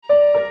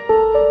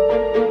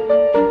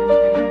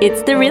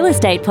It's the Real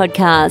Estate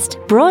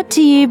Podcast, brought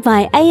to you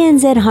by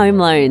ANZ Home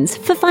Loans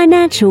for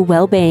financial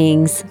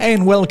well-beings.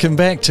 And welcome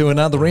back to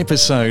another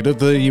episode of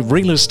the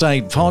Real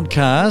Estate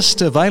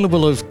Podcast,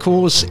 available, of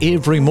course,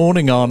 every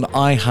morning on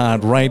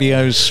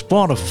iHeartRadio,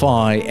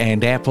 Spotify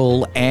and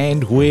Apple,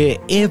 and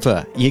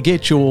wherever you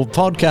get your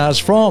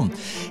podcast from.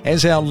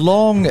 As our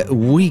long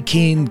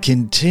weekend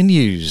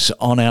continues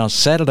on our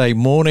Saturday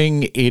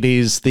morning, it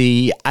is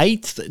the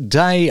 8th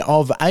day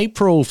of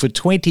April for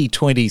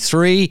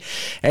 2023,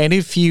 and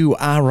if you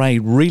are a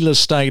real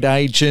estate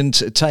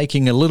agent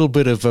taking a little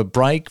bit of a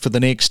break for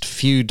the next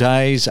few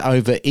days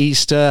over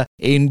Easter,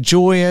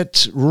 enjoy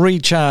it,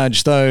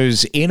 recharge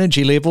those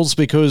energy levels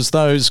because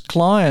those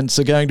clients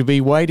are going to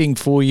be waiting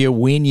for you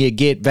when you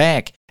get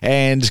back.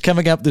 And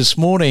coming up this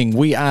morning,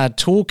 we are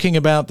talking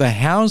about the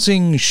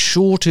housing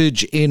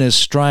shortage in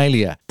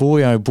Australia.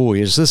 Boy, oh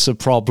boy, is this a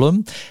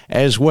problem,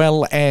 as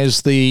well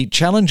as the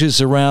challenges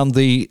around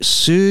the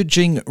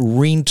surging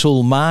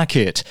rental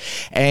market.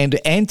 And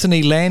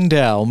Anthony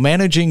Landau,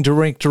 Managing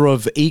Director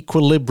of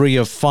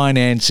Equilibria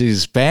Finance,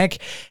 is back.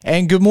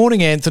 And good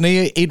morning,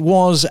 Anthony. It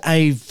was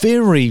a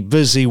very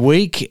busy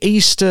week.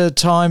 Easter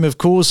time, of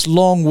course,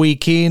 long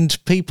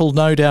weekend. People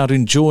no doubt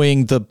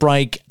enjoying the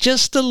break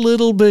just a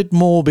little bit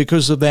more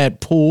because of that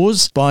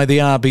pause by the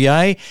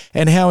RBA.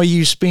 And how are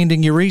you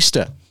spending your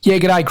Easter? Yeah,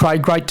 g'day,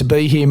 Craig. Great to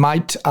be here,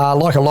 mate.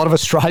 Like a lot of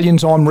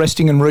Australians, I'm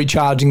resting and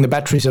recharging the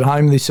batteries at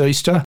home this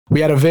Easter.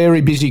 We had a very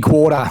busy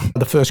quarter,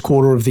 the first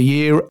quarter of the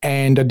year,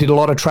 and I did a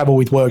lot of travel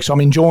with work. So I'm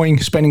enjoying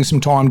spending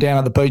some time down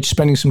at the beach,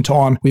 spending some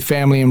time with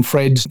family and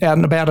friends out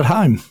and about at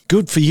home.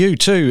 Good for you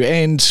too.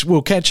 And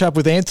we'll catch up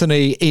with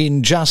Anthony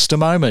in just a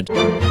moment.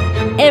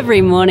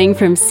 Every morning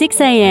from 6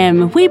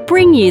 a.m, we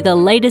bring you the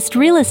latest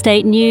real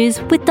estate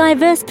news with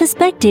diverse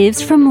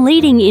perspectives from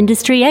leading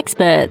industry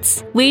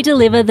experts. We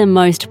deliver the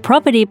most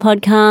property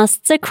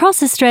podcasts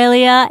across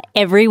Australia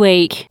every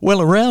week.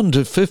 Well, around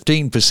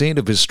 15%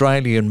 of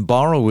Australian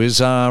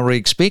borrowers are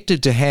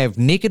expected to have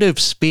negative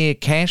spare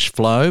cash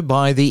flow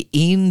by the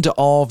end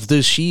of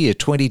this year,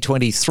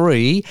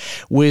 2023,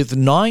 with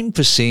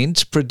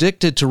 9%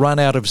 predicted to run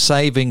out of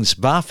savings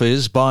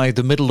buffers by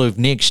the middle of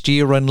next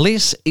year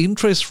unless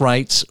interest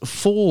rates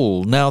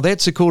fall. Now,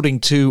 that's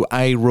according to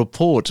a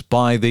report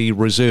by the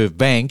Reserve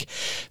Bank.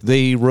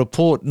 The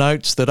report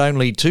notes that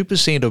only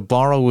 2% of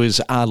borrowers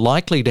are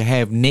likely to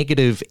have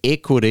negative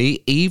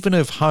equity, even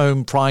if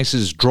home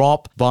prices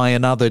drop by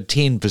another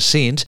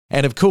 10%.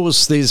 And of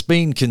course, there's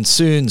been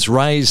concerns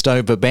raised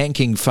over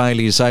banking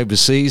failures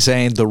overseas,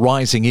 and the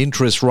rising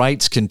interest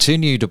rates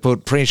continue to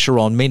put pressure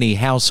on many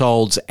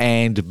households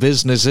and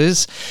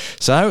businesses.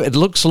 So it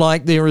looks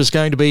like there is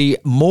going to be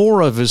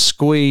more of a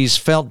squeeze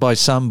felt by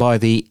some by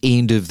the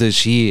end of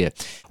this year.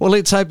 Well,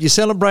 let's hope you're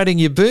celebrating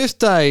your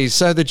birthday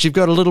so that you've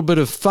got a little bit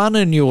of fun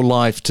in your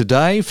life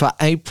today for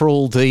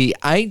April the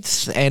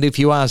 8th. And if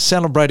you are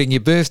celebrating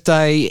your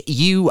birthday,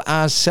 you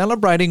are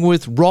celebrating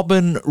with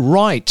Robin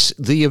Wright,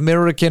 the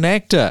American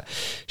actor.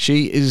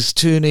 She is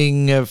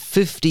turning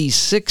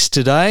 56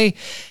 today,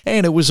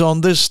 and it was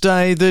on this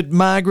day that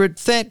Margaret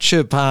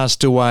Thatcher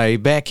passed away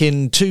back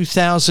in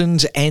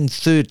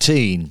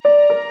 2013.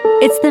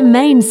 It's the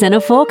main centre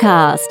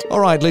forecast. All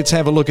right, let's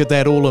have a look at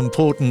that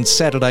all-important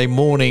Saturday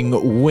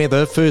morning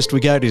weather. First, we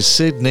go to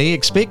Sydney.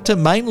 Expect a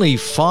mainly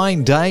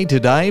fine day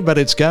today, but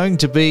it's going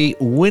to be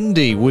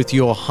windy with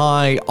your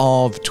high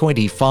of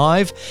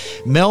 25.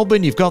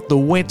 Melbourne, you've got the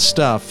wet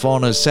stuff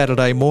on a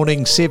Saturday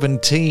morning.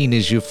 17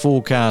 is your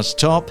forecast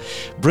top.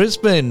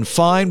 Brisbane,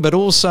 fine, but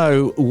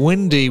also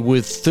windy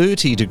with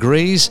 30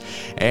 degrees.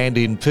 And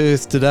in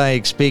Perth today,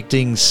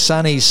 expecting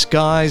sunny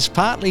skies,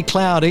 partly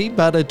cloudy,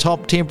 but a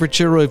top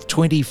temperature of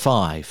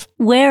 25.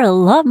 We're a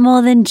lot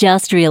more than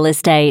just real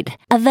estate.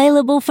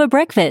 Available for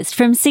breakfast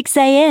from 6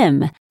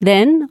 a.m,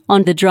 then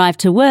on the drive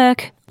to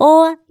work,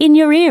 or in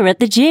your ear at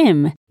the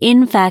gym.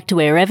 In fact,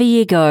 wherever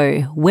you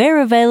go, we're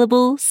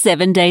available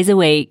 7 days a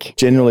week.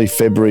 Generally,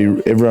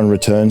 February, everyone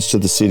returns to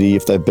the city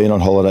if they've been on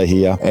holiday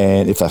here,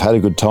 and if they've had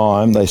a good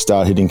time, they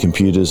start hitting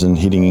computers and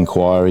hitting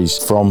inquiries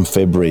from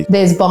February.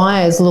 There's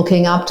buyers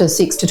looking up to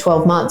 6 to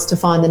 12 months to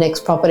find the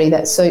next property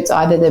that suits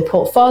either their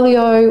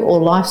portfolio or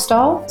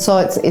lifestyle. So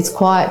it's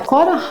quite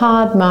a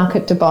hard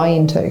market to buy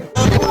into.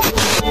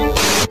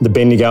 The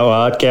Bendigo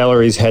Art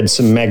Gallery's had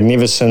some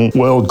magnificent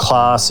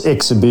world-class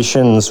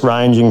exhibitions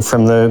ranging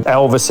from the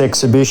Elvis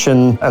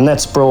exhibition, and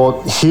that's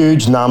brought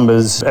huge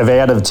numbers of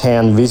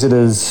out-of-town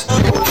visitors.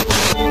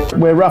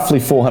 We're roughly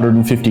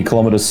 450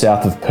 kilometres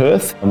south of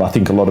Perth, and I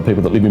think a lot of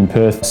people that live in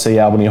Perth see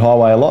Albany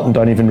Highway a lot and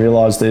don't even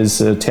realise there's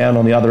a town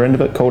on the other end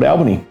of it called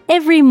Albany.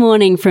 Every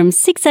morning from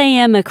 6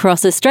 a.m.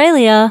 across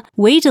Australia,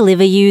 we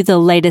deliver you the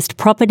latest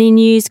property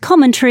news,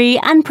 commentary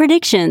and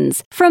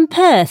predictions from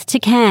Perth to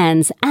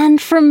Cairns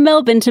and from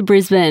Melbourne to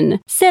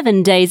Brisbane,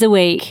 7 days a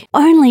week,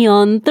 only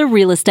on the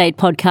Real Estate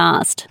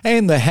Podcast.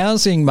 And the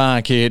housing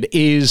market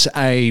is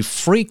a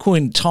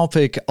frequent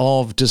topic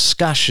of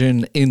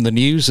discussion in the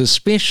news,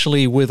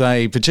 especially with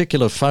a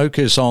particular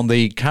focus on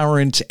the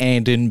current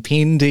and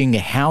impending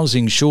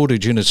housing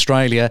shortage in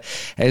Australia,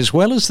 as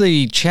well as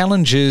the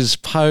challenges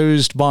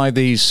posed by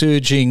the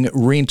surging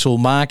rental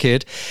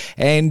market.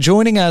 And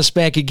joining us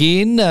back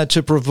again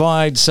to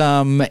provide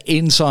some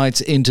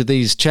insights into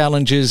these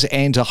challenges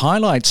and to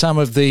highlight some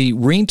of the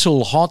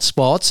rental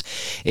hotspots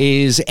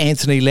is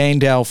Anthony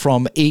Landau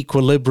from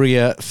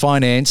Equilibria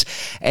Finance.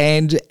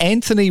 And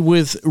Anthony,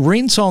 with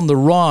rents on the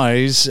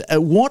rise,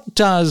 what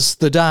does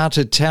the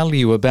data tell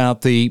you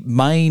about the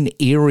main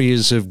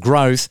areas of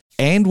growth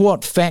and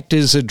what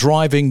factors are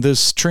driving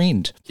this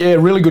trend? Yeah,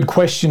 really good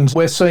questions.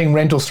 We're seeing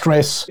rental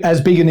stress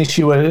as big an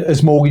issue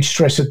as mortgage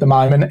stress at the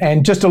moment.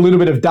 And just a little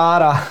bit of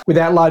data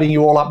without loading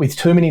you all up with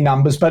too many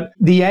numbers, but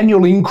the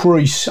annual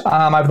increase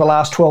over the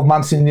last 12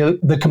 months in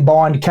the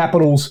combined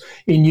capitals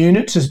in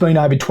units has been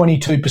over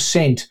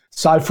 22%.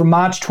 So from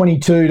March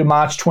 22 to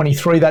March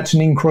 23, that's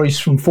an increase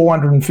from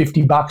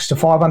 $450 to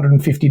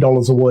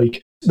 $550 a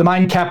week. The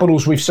main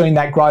capitals we've seen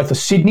that growth are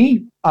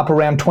Sydney, up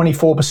around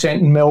 24%,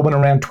 and Melbourne,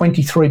 around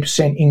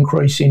 23%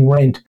 increase in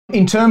rent.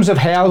 In terms of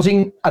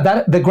housing,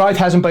 the growth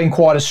hasn't been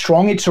quite as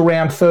strong. It's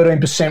around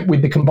 13%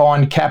 with the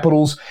combined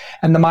capitals,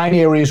 and the main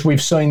areas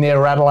we've seen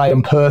there are Adelaide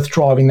and Perth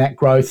driving that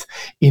growth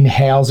in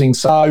housing.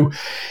 So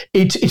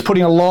it's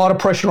putting a lot of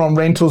pressure on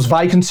rentals.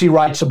 Vacancy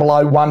rates are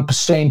below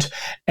 1%,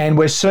 and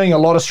we're seeing a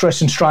lot of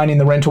stress and strain in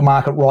the rental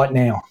market right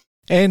now.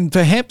 And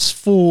perhaps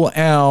for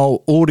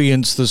our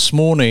audience this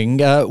morning,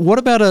 what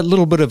about a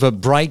little bit of a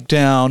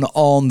breakdown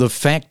on the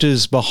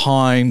factors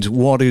behind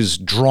what is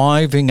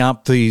driving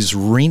up these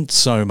rents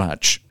so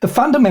much? The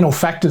fundamental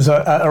factors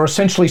are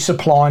essentially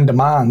supply and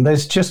demand.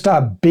 There's just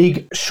a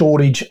big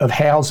shortage of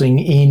housing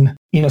in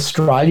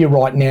Australia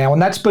right now, and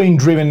that's been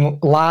driven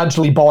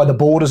largely by the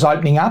borders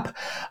opening up.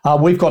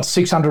 We've got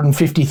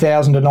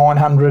 650,000 to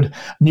 900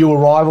 new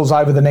arrivals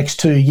over the next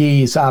 2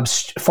 years,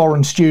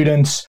 foreign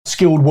students,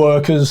 skilled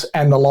workers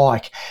and the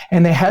like.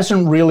 And there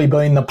hasn't really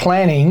been the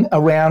planning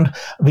around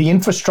the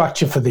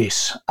infrastructure for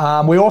this.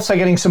 We're also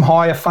getting some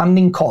higher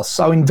funding costs.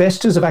 So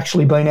investors have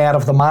actually been out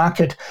of the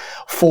market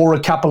for a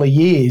couple of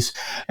years.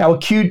 Our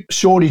acute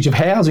shortage of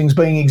housing is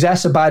being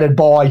exacerbated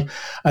by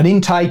an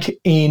intake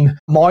in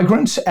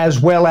migrants,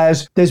 as well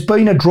as there's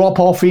been a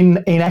drop-off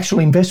in actual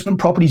investment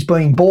properties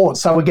being bought.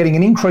 So we're getting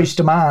an increased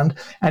demand,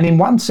 and in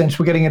one sense,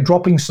 we're getting a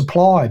dropping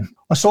supply.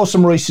 I saw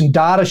some recent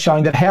data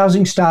showing that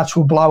housing starts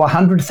will below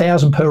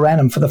 100,000 per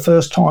annum for the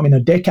first time in a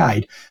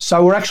decade.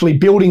 So we're actually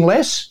building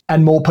less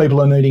and more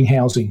people are needing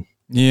housing.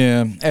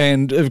 Yeah,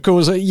 and of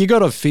course you got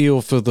to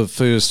feel for the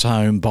first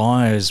home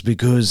buyers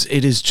because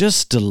it is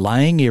just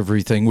delaying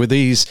everything. With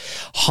these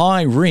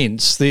high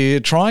rents, they're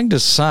trying to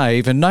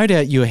save, and no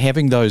doubt you're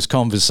having those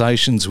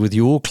conversations with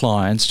your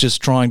clients,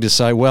 just trying to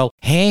say, well,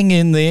 hang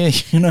in there,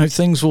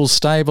 things will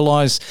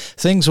stabilise,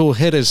 things will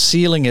hit a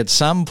ceiling at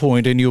some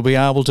point and you'll be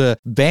able to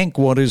bank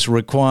what is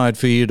required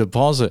for your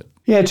deposit.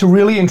 Yeah, it's a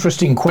really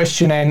interesting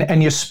question,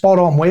 and you're spot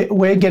on.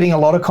 We're getting a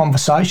lot of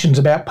conversations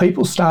about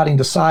people starting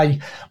to say,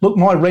 look,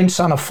 my rent's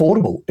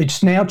unaffordable.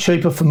 It's now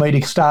cheaper for me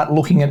to start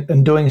looking at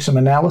and doing some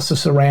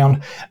analysis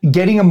around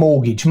getting a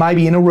mortgage,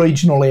 maybe in a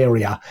regional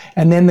area,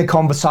 and then the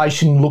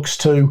conversation looks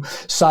to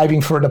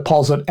saving for a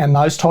deposit and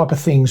those type of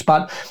things.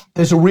 But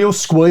there's a real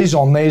squeeze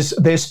on.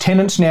 There's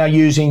tenants now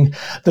using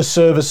the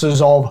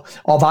services of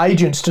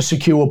agents to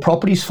secure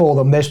properties for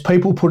them. There's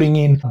people putting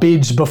in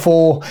bids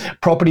before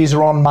properties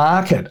are on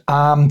market.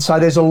 So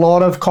there's a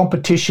lot of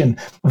competition.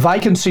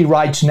 Vacancy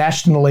rates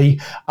nationally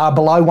are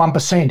below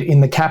 1%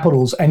 in the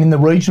capitals, and in the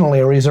regional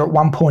areas are at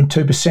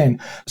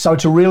 1.2%. So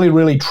it's a really,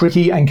 really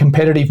tricky and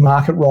competitive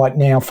market right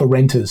now for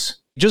renters.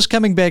 Just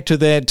coming back to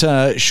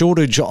that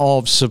shortage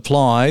of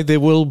supply, there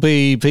will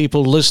be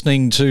people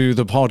listening to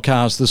the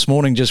podcast this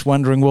morning just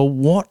wondering, well,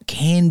 what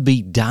can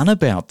be done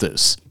about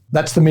this?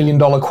 That's the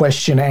million-dollar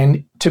question.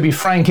 And to be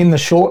frank, in the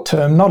short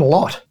term, not a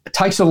lot. It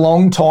takes a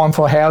long time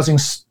for housing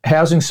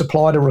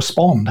supply to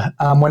respond.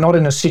 We're not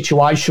in a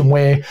situation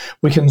where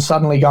we can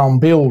suddenly go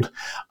and build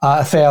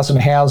 1,000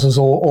 houses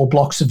or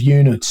blocks of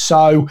units.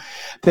 So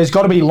there's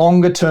got to be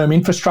longer-term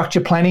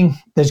infrastructure planning.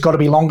 There's got to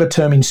be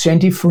longer-term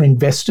incentive for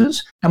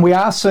investors. And we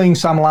are seeing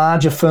some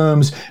larger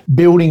firms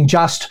building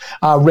just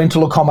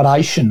rental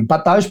accommodation,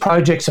 but those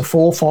projects are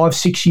 4, 5,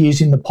 6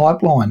 years in the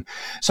pipeline.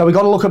 So we've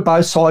got to look at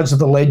both sides of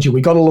the ledger.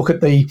 We've got to look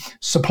at the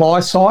supply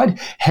side.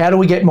 How do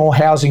we get more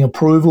housing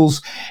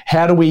approvals?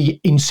 How do we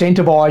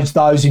incentivise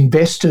those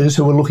investors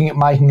who are looking at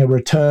making a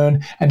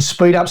return and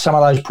speed up some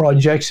of those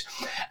projects?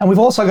 And we've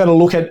also got to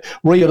look at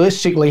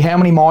realistically how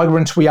many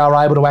migrants we are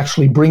able to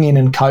actually bring in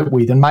and cope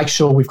with and make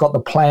sure we've got the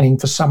planning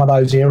for some of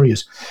those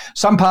areas.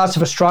 Some parts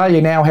of Australia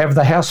now have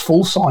the house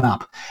full sign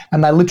up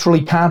and they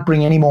literally can't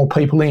bring any more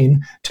people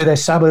in to their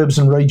suburbs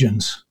and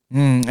regions.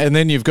 And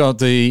then you've got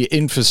the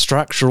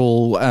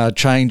infrastructural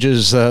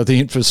changes, the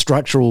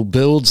infrastructural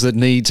builds that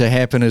need to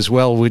happen as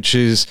well, which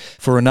is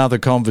for another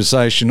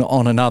conversation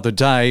on another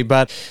day.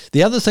 But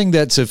the other thing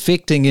that's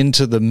affecting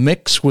into the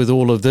mix with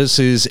all of this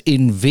is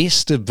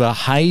investor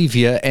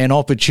behaviour and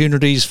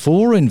opportunities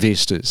for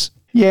investors.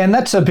 Yeah, and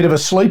that's a bit of a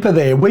sleeper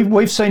there.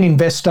 We've seen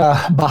investor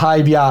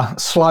behaviour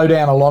slow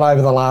down a lot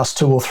over the last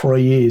 2 or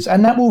 3 years,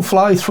 and that will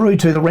flow through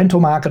to the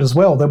rental market as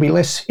well. There'll be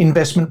less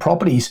investment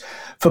properties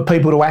for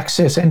people to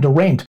access and to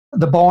rent.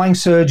 The buying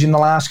surge in the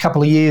last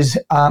couple of years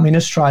in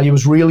Australia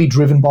was really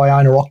driven by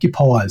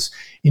owner-occupiers.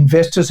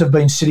 Investors have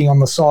been sitting on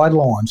the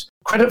sidelines.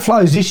 Credit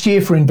flows this year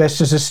for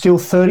investors are still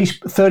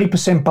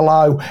 30%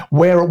 below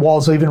where it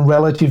was even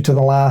relative to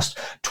the last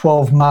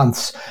 12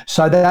 months.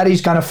 So that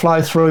is going to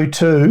flow through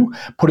to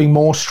putting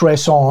more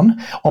stress on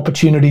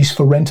opportunities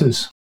for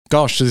renters.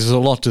 Gosh, there's a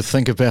lot to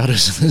think about,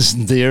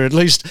 isn't there? At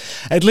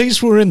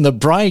least we're in the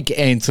break,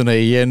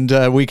 Anthony,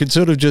 and we can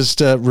sort of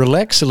just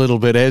relax a little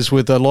bit, as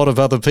with a lot of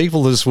other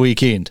people this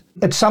weekend.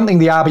 It's something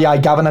the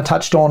RBA governor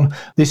touched on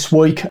this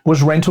week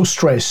was rental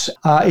stress.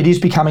 It is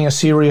becoming a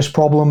serious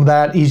problem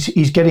that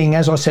is getting,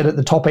 as I said at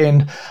the top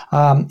end,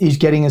 is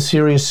getting as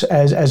serious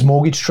as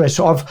mortgage stress.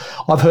 So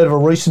I've heard of a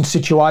recent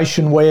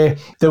situation where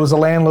there was a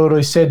landlord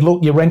who said,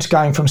 look, your rent's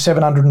going from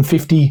 $750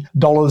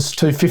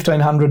 to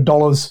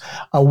 $1,500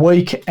 a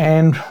week,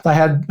 and they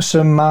had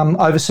some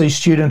overseas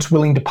students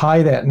willing to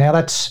pay that. Now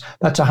that's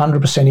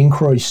 100%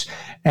 increase,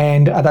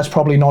 and that's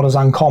probably not as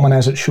uncommon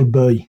as it should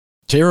be.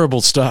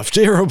 Terrible stuff,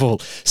 terrible,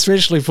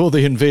 especially for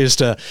the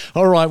investor.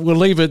 All right, we'll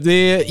leave it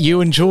there. You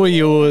enjoy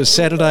your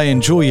Saturday,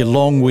 enjoy your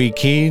long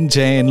weekend,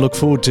 and look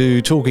forward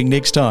to talking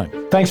next time.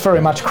 Thanks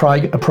very much,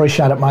 Craig.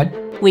 Appreciate it, mate.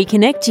 We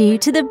connect you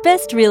to the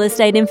best real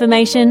estate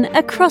information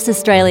across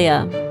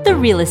Australia. The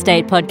Real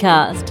Estate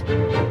Podcast.